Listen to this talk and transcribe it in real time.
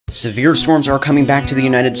Severe storms are coming back to the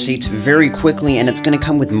United States very quickly, and it's going to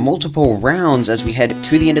come with multiple rounds as we head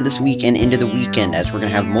to the end of this week and into the weekend, as we're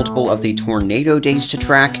going to have multiple of the tornado days to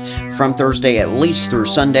track from Thursday at least through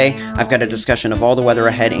Sunday. I've got a discussion of all the weather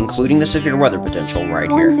ahead, including the severe weather potential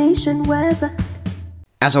right here.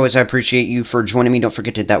 As always, I appreciate you for joining me. Don't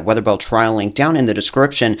forget to hit that WeatherBell trial link down in the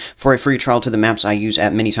description for a free trial to the maps I use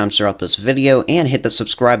at many times throughout this video, and hit the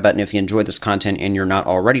subscribe button if you enjoy this content and you're not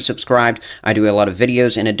already subscribed. I do a lot of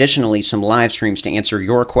videos and additionally some live streams to answer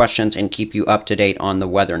your questions and keep you up to date on the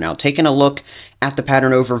weather. Now, taking a look at the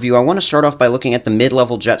pattern overview, I want to start off by looking at the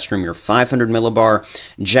mid-level jet stream, your 500 millibar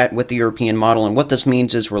jet with the European model. And what this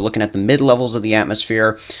means is we're looking at the mid-levels of the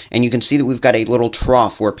atmosphere, and you can see that we've got a little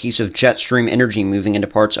trough or a piece of jet stream energy moving into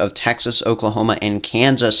parts of Texas, Oklahoma, and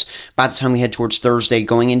Kansas by the time we head towards Thursday,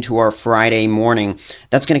 going into our Friday morning.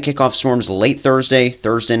 That's going to kick off storms late Thursday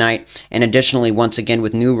night, and additionally, once again,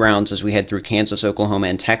 with new rounds as we head through Kansas, Oklahoma,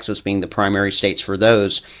 and Texas being the primary states for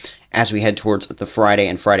those, as we head towards the Friday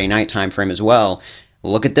and Friday night time frame as well.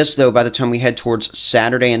 Look at this, though. By the time we head towards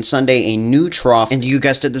Saturday and Sunday, a new trough, and you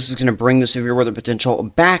guessed it, this is going to bring the severe weather potential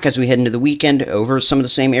back as we head into the weekend over some of the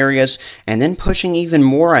same areas, and then pushing even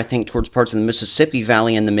more, I think, towards parts of the Mississippi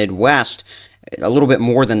Valley and the Midwest. A little bit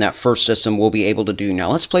more than that first system will be able to do.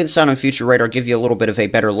 Now, let's play this out on Future Radar, give you a little bit of a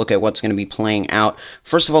better look at what's going to be playing out.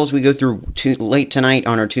 First of all, as we go through late tonight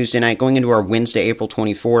on our Tuesday night, going into our Wednesday, April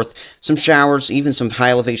 24th, some showers, even some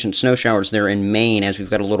high elevation snow showers there in Maine, as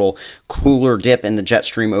we've got a little cooler dip in the jet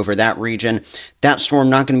stream over that region. That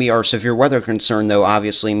storm not going to be our severe weather concern, though,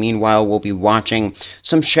 obviously. Meanwhile, we'll be watching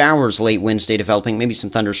some showers late Wednesday developing, maybe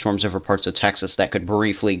some thunderstorms over parts of Texas that could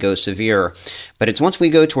briefly go severe. But it's once we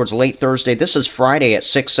go towards late Thursday, this is Friday at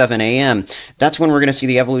 7 a.m. That's when we're going to see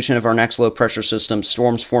the evolution of our next low pressure system,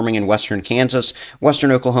 storms forming in western Kansas,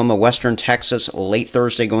 western Oklahoma, western Texas, late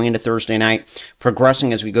Thursday going into Thursday night,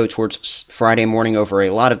 progressing as we go towards Friday morning over a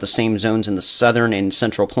lot of the same zones in the southern and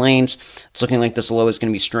central plains. It's looking like this low is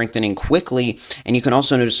going to be strengthening quickly, and you can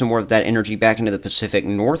also notice some more of that energy back into the Pacific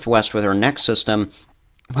Northwest with our next system,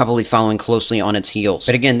 probably following closely on its heels.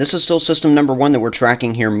 But again, this is still system number one that we're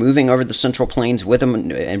tracking here, moving over the central plains with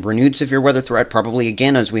a renewed severe weather threat, probably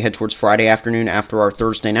again as we head towards Friday afternoon after our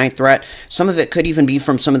Thursday night threat. Some of it could even be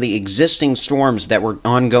from some of the existing storms that were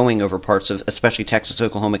ongoing over parts of especially Texas,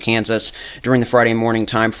 Oklahoma, Kansas during the Friday morning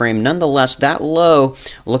time frame. Nonetheless, that low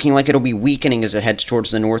looking like it'll be weakening as it heads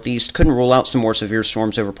towards the northeast. Couldn't rule out some more severe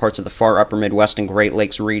storms over parts of the far upper Midwest and Great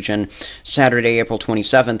Lakes region Saturday, April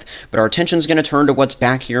 27th, but our attention is going to turn to what's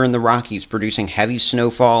back here in the Rockies, producing heavy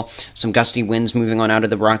snowfall, some gusty winds moving on out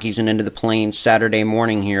of the Rockies and into the plains Saturday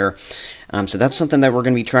morning here. So that's something that we're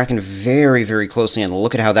going to be tracking very, very closely, and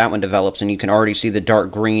look at how that one develops, and you can already see the dark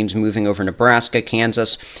greens moving over Nebraska,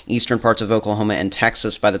 Kansas, eastern parts of Oklahoma, and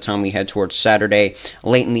Texas by the time we head towards Saturday,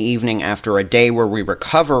 late in the evening after a day where we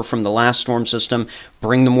recover from the last storm system,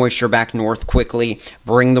 bring the moisture back north quickly,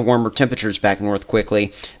 bring the warmer temperatures back north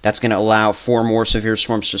quickly. That's going to allow 4 more severe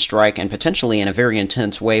storms to strike, and potentially in a very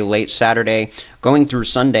intense way late Saturday, going through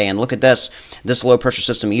Sunday. And look at this low pressure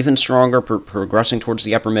system even stronger, progressing towards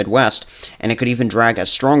the upper Midwest, and it could even drag a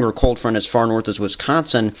stronger cold front as far north as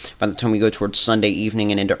Wisconsin by the time we go towards Sunday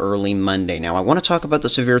evening and into early Monday. Now, I want to talk about the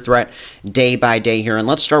severe threat day by day here, and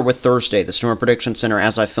let's start with Thursday. The Storm Prediction Center,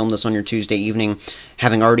 as I film this on your Tuesday evening,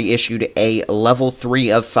 having already issued a level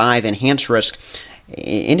 3 of 5 enhanced risk,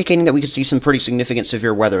 indicating that we could see some pretty significant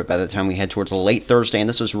severe weather by the time we head towards late Thursday, and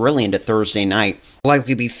this is really into Thursday night. We'll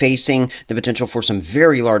likely be facing the potential for some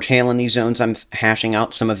very large hail in these zones. I'm hashing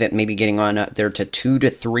out some of it, maybe getting on up there to 2 to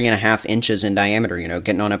 3.5 inches in diameter,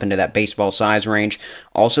 getting on up into that baseball size range.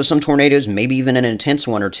 Also some tornadoes, maybe even an intense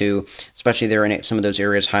one or two, especially there in some of those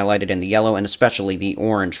areas highlighted in the yellow and especially the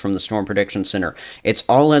orange from the Storm Prediction Center. It's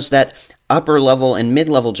all as that upper level and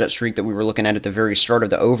mid-level jet streak that we were looking at the very start of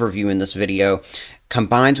the overview in this video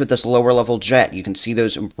combines with this lower level jet. You can see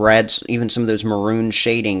those reds, even some of those maroon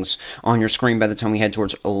shadings on your screen by the time we head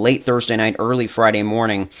towards late Thursday night, early Friday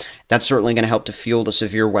morning. That's certainly going to help to fuel the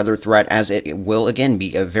severe weather threat, as it will again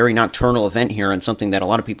be a very nocturnal event here and something that a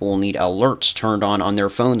lot of people will need alerts turned on their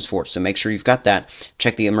phones for. So make sure you've got that.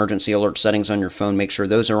 Check the emergency alert settings on your phone, make sure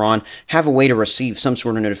those are on. Have a way to receive some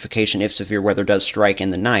sort of notification if severe weather does strike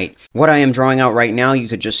in the night. What I am drawing out right now, you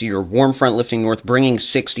could just see your warm front lifting north, bringing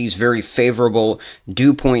 60s, very favorable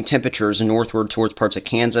dew point temperatures northward towards parts of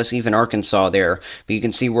Kansas, even Arkansas there. But you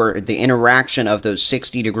can see where the interaction of those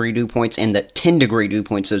 60-degree dew points and the 10-degree dew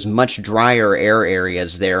points, those much drier air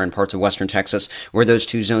areas there in parts of western Texas, where those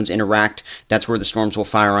two zones interact, that's where the storms will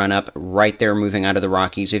fire on up, right there moving out of the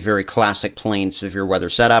Rockies. A very classic plain severe weather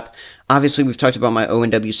setup. Obviously, we've talked about my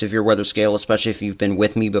ONW severe weather scale, especially if you've been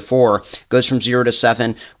with me before. Goes from 0 to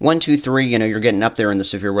 7. 1, 2, 3, you're getting up there in the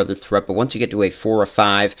severe weather threat, but once you get to a 4 or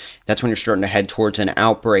 5, that's when you're starting to head towards an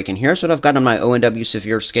outbreak. And here's what I've got on my ONW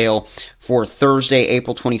severe scale for Thursday,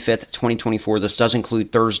 April 25th, 2024. This does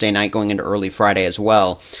include Thursday night going into early Friday as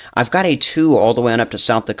well. I've got a 2 all the way on up to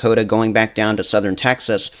South Dakota, going back down to southern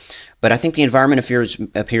Texas. But I think the environment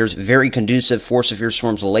appears very conducive for severe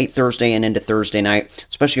storms late Thursday and into Thursday night,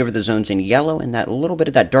 especially over the zones in yellow and that little bit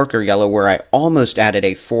of that darker yellow where I almost added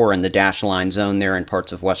a 4 in the dash line zone there in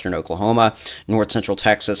parts of western Oklahoma, north central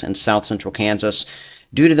Texas, and south central Kansas.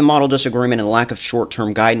 Due to the model disagreement and lack of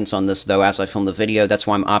short-term guidance on this, though, as I film the video, that's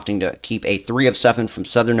why I'm opting to keep a 3 of 7 from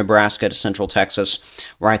southern Nebraska to central Texas,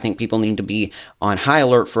 where I think people need to be on high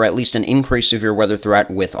alert for at least an increased severe weather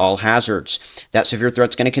threat with all hazards. That severe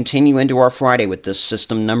threat's going to continue into our Friday with this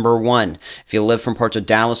system number 1. If you live from parts of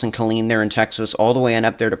Dallas and Killeen there in Texas, all the way on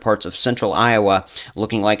up there to parts of central Iowa,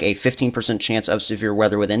 looking like a 15% chance of severe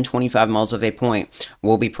weather within 25 miles of a point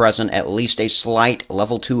will be present, at least a slight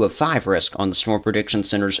level 2 of 5 risk on the Storm Prediction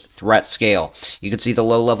Center's threat scale. You can see the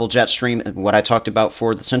low-level jet stream, what I talked about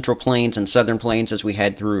for the Central Plains and Southern Plains as we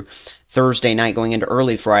head through Thursday night going into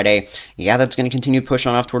early Friday. Yeah, that's going to continue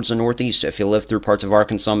pushing off towards the northeast. If you live through parts of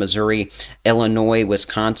Arkansas, Missouri, Illinois,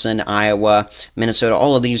 Wisconsin, Iowa, Minnesota,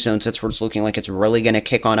 all of these zones, that's where it's looking like it's really going to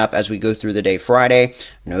kick on up as we go through the day Friday.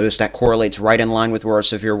 Notice that correlates right in line with where our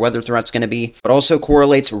severe weather threat's going to be, but also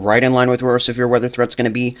correlates right in line with where our severe weather threat's going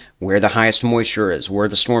to be, where the highest moisture is, where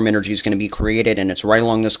the storm energy is going to be created, and it's right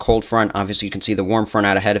along this cold front. Obviously, you can see the warm front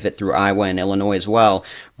out ahead of it through Iowa and Illinois as well,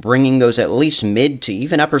 bringing those at least mid to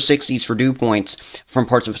even upper 60s for dew points from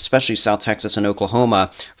parts of especially South Texas and Oklahoma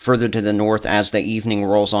further to the north as the evening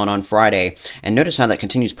rolls on Friday. And notice how that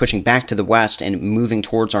continues pushing back to the west and moving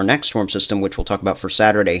towards our next storm system, which we'll talk about for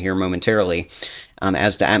Saturday here momentarily.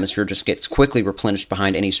 As the atmosphere just gets quickly replenished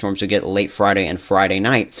behind any storms we get late Friday and Friday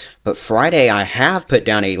night. But Friday, I have put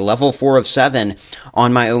down a level 4 of 7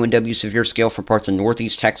 on my ONW severe scale for parts of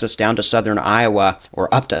northeast Texas down to southern Iowa,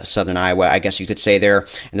 or up to southern Iowa, I guess you could say there.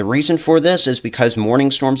 And the reason for this is because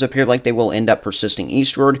morning storms appear like they will end up persisting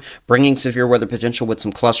eastward, bringing severe weather potential with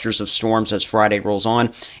some clusters of storms as Friday rolls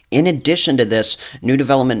on. In addition to this, new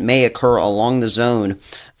development may occur along the zone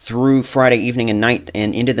through Friday evening and night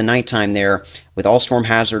and into the nighttime there, with all storm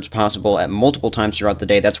hazards possible at multiple times throughout the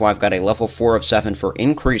day. That's why I've got a level 4 of 7 for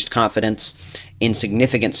increased confidence in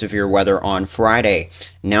significant severe weather on Friday.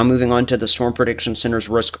 Now moving on to the Storm Prediction Center's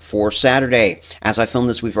risk for Saturday. As I film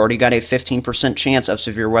this, we've already got a 15% chance of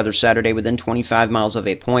severe weather Saturday within 25 miles of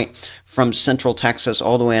a point from central Texas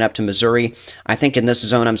all the way up to Missouri. I think in this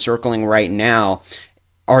zone I'm circling right now,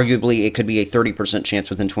 arguably, it could be a 30% chance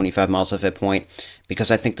within 25 miles of a point, because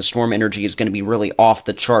I think the storm energy is going to be really off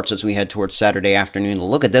the charts as we head towards Saturday afternoon.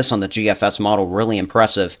 Look at this on the GFS model, really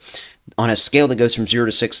impressive. On a scale that goes from 0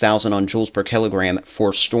 to 6,000 on joules per kilogram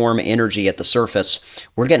for storm energy at the surface,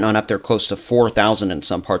 we're getting on up there close to 4,000 in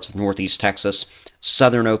some parts of northeast Texas,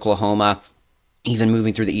 southern Oklahoma, even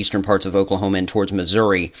moving through the eastern parts of Oklahoma and towards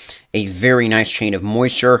Missouri. A very nice chain of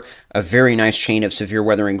moisture, a very nice chain of severe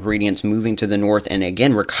weather ingredients moving to the north, and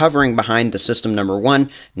again, recovering behind the system number 1.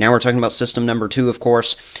 Now we're talking about system number 2, of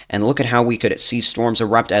course, and look at how we could see storms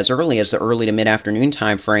erupt as early as the early to mid-afternoon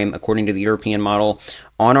time frame, according to the European model,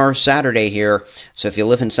 on our Saturday here. So if you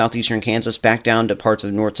live in southeastern Kansas, back down to parts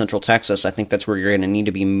of north central Texas, I think that's where you're going to need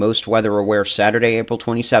to be most weather aware Saturday, April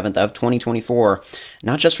 27th of 2024,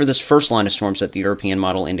 not just for this first line of storms that the European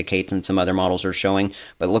model indicates and some other models are showing,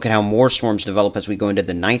 but look at how more storms develop as we go into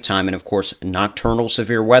the nighttime. And of course, nocturnal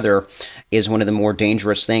severe weather is one of the more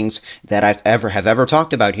dangerous things that I have ever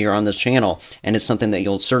talked about here on this channel, and it's something that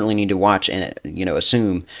you'll certainly need to watch and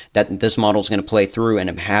assume that this model is going to play through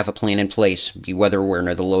and have a plan in place. Be weather aware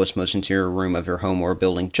near the lowest, most interior room of your home or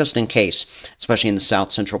building, just in case, especially in the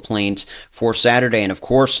south central plains for Saturday. And of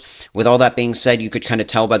course, with all that being said, you could kind of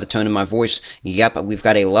tell by the tone of my voice, yep, we've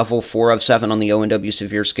got a level 4 of 7 on the ONW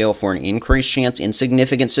severe scale for an increased chance in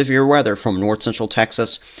significant severe weather from north central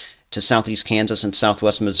Texas to southeast Kansas and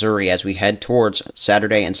southwest Missouri as we head towards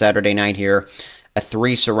Saturday and Saturday night here. A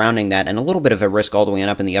 3 surrounding that, and a little bit of a risk all the way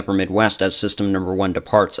up in the upper Midwest as system number 1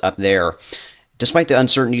 departs up there. Despite the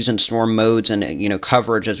uncertainties in storm modes and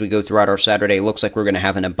coverage as we go throughout our Saturday, it looks like we're going to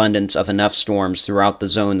have an abundance of enough storms throughout the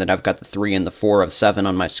zone that I've got the 3 and the 4 of 7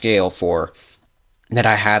 on my scale for, that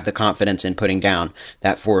I have the confidence in putting down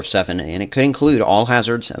that 4 of 7. And it could include all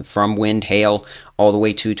hazards from wind, hail, all the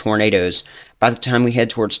way to tornadoes. By the time we head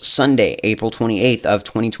towards Sunday, April 28th of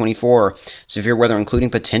 2024, severe weather, including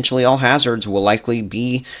potentially all hazards, will likely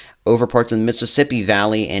be over parts of the Mississippi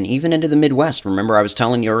Valley, and even into the Midwest. Remember, I was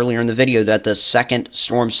telling you earlier in the video that the second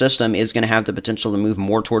storm system is going to have the potential to move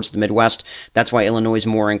more towards the Midwest. That's why Illinois is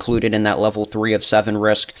more included in that level 3 of 7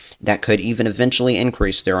 risk. That could even eventually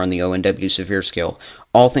increase there on the ONW severe scale.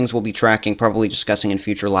 All things we'll be tracking, probably discussing in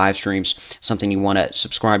future live streams, something you want to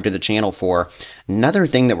subscribe to the channel for. Another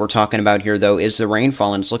thing that we're talking about here, though, is the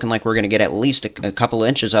rainfall, and it's looking like we're going to get at least a couple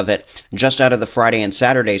inches of it just out of the Friday and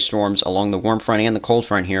Saturday storms along the warm front and the cold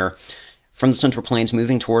front here from the Central Plains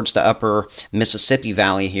moving towards the upper Mississippi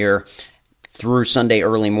Valley here through Sunday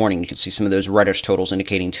early morning. You can see some of those reddish totals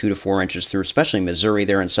indicating 2 to 4 inches through, especially Missouri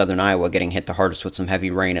there in southern Iowa getting hit the hardest with some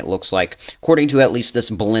heavy rain, it looks like, according to at least this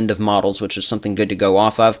blend of models, which is something good to go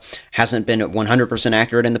off of. Hasn't been 100%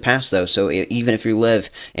 accurate in the past, though, so even if you live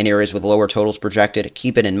in areas with lower totals projected,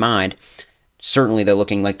 keep it in mind. Certainly, they're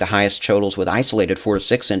looking like the highest totals with isolated 4 to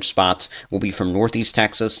 6 inch spots will be from northeast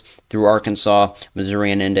Texas through Arkansas,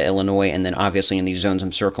 Missouri, and into Illinois, and then obviously in these zones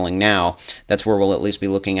I'm circling now. That's where we'll at least be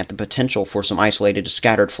looking at the potential for some isolated to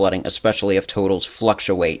scattered flooding, especially if totals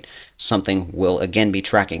fluctuate. Something we'll again be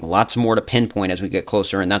tracking. Lots more to pinpoint as we get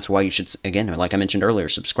closer, and that's why you should, again, like I mentioned earlier,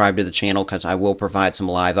 subscribe to the channel because I will provide some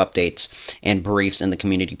live updates and briefs in the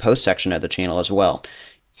community post section of the channel as well.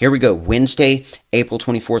 Here we go, Wednesday, April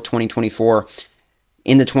 24th, 2024,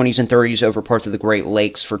 in the 20s and 30s over parts of the Great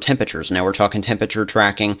Lakes for temperatures. Now we're talking temperature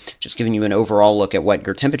tracking, just giving you an overall look at what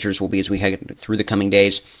your temperatures will be as we head through the coming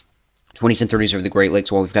days. 20s and 30s over the Great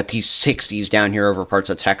Lakes, well, we've got these 60s down here over parts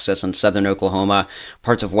of Texas and southern Oklahoma,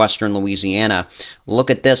 parts of western Louisiana. Look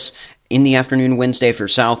at this. In the afternoon Wednesday, if you're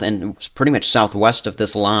south and pretty much southwest of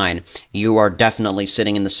this line, you are definitely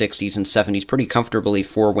sitting in the 60s and 70s pretty comfortably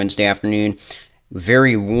for Wednesday afternoon.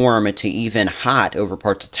 Very warm to even hot over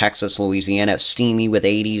parts of Texas, Louisiana, steamy with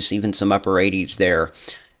 80s, even some upper 80s there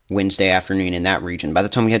Wednesday afternoon in that region. By the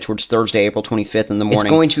time we head towards Thursday, April 25th in the morning, it's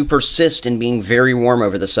going to persist in being very warm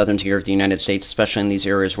over the southern tier of the United States, especially in these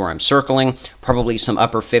areas where I'm circling. Probably some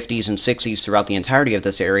upper 50s and 60s throughout the entirety of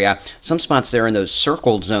this area. Some spots there in those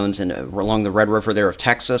circled zones and along the Red River there of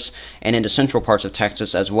Texas and into central parts of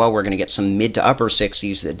Texas as well. We're going to get some mid to upper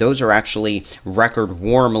 60s. Those are actually record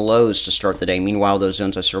warm lows to start the day. Meanwhile, those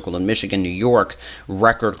zones I circled in Michigan, New York,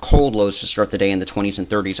 record cold lows to start the day in the 20s and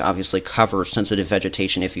 30s. Obviously cover sensitive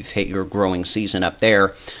vegetation if you've hit your growing season up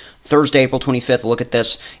there. Thursday, April 25th, look at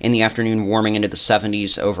this. In the afternoon, warming into the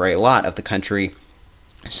 70s over a lot of the country.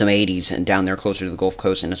 Some 80s and down there closer to the Gulf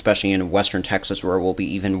Coast, and especially in western Texas where it will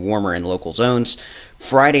be even warmer in local zones.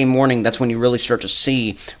 Friday morning, that's when you really start to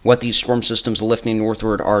see what these storm systems lifting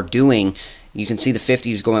northward are doing. You can see the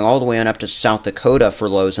 50s going all the way on up to South Dakota for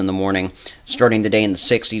lows in the morning, starting the day in the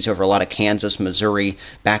 60s over a lot of Kansas, Missouri,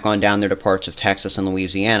 back on down there to parts of Texas and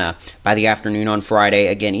Louisiana. By the afternoon on Friday,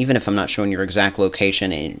 again, even if I'm not showing your exact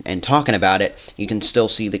location and talking about it, you can still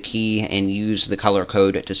see the key and use the color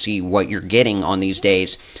code to see what you're getting on these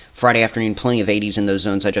days. Friday afternoon, plenty of 80s in those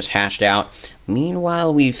zones I just hashed out.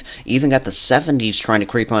 Meanwhile, we've even got the 70s trying to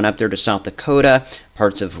creep on up there to South Dakota,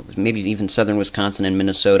 parts of maybe even southern Wisconsin and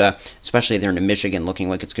Minnesota, especially there into Michigan, looking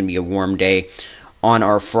like it's going to be a warm day on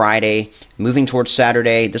our Friday. Moving towards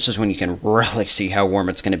Saturday, this is when you can really see how warm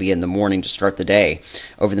it's going to be in the morning to start the day.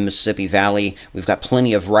 Over the Mississippi Valley, we've got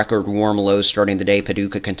plenty of record warm lows starting the day.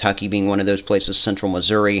 Paducah, Kentucky being one of those places, central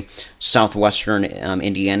Missouri, southwestern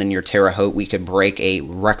Indiana near Terre Haute, we could break a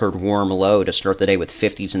record warm low to start the day with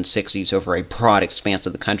 50s and 60s over a broad expanse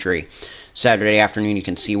of the country. Saturday afternoon, you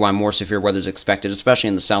can see why more severe weather is expected, especially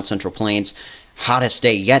in the south central plains. Hottest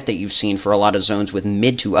day yet that you've seen for a lot of zones with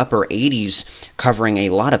mid to upper 80s covering a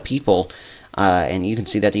lot of people. And you can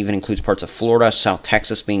see that even includes parts of Florida, South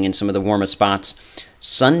Texas being in some of the warmest spots.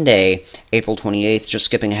 Sunday, April 28th, just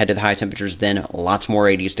skipping ahead to the high temperatures, then lots more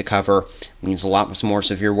 80s to cover. Means a lot more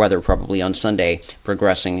severe weather probably on Sunday,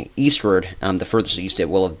 progressing eastward. The furthest east it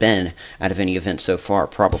will have been out of any event so far,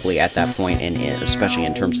 probably at that point, and especially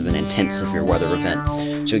in terms of an intense severe weather event.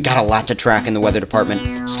 So we've got a lot to track in the weather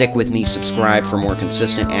department. Stick with me, subscribe for more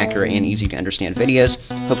consistent, accurate, and easy to understand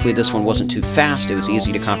videos. Hopefully this one wasn't too fast, it was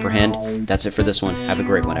easy to comprehend. That's it for this one. Have a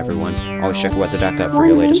great one, everyone. Always check weather.gov for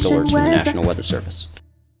your latest alerts from the National Weather Service.